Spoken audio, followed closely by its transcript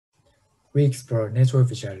We explore network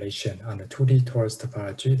visualization on a 2D torus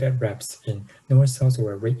topology that wraps in north-south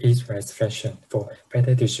or east-west fashion for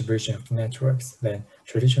better distribution of networks than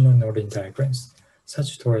traditional noding diagrams.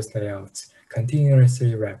 Such torus layouts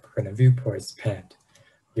continuously wrap when a viewport is panned.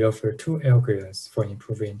 We offer two algorithms for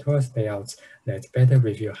improving torus layouts that better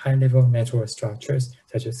reveal high-level network structures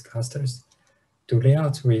such as clusters. Do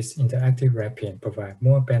layouts with interactive wrapping provide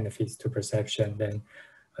more benefits to perception than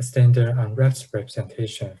a standard unwrapped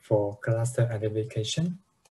representation for cluster identification?